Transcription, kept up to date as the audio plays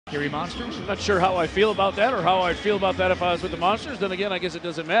Erie Monsters? I'm not sure how I feel about that or how I'd feel about that if I was with the Monsters. Then again, I guess it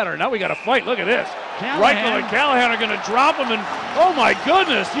doesn't matter. Now we got to fight. Look at this. Rychel and Callahan are going to drop him, and oh my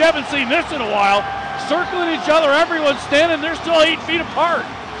goodness, you haven't seen this in a while. Circling each other, everyone's standing. They're still 8 feet apart.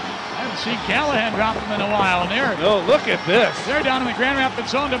 I haven't seen Callahan drop him in a while. And no, look at this. They're down in the Grand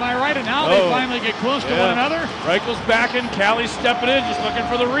Rapids zone to my right, and now they finally get close to one another. Rychel's backing, Callie's stepping in, just looking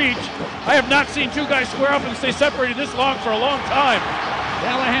for the reach. I have not seen two guys square up and stay separated this long for a long time.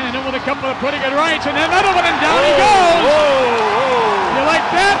 Callahan in with a couple of pretty good rights, and another one, and down he goes. You like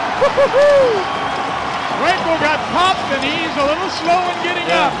that? Rychel got popped, and he's a little slow in getting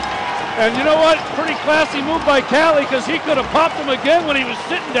up. And you know what? Pretty classy move by Callie, because he could have popped him again when he was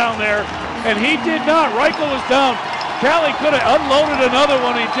sitting down there, and he did not. Rychel was down. Callie could have unloaded another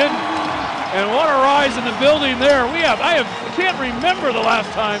one. He didn't. And what a rise in the building there. I can't remember the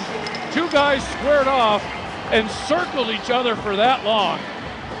last time two guys squared off and circled each other for that long.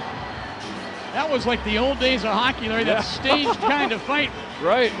 That was like the old days of hockey, Larry, that staged kind of fight.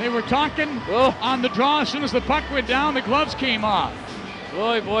 Right. They were talking on the draw. As soon as the puck went down, the gloves came off.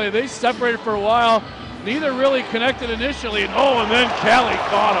 Boy, they separated for a while. Neither really connected initially, and then Callie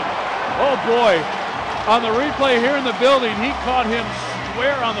caught him. Oh boy. On the replay here in the building, he caught him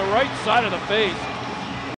square on the right side of the face.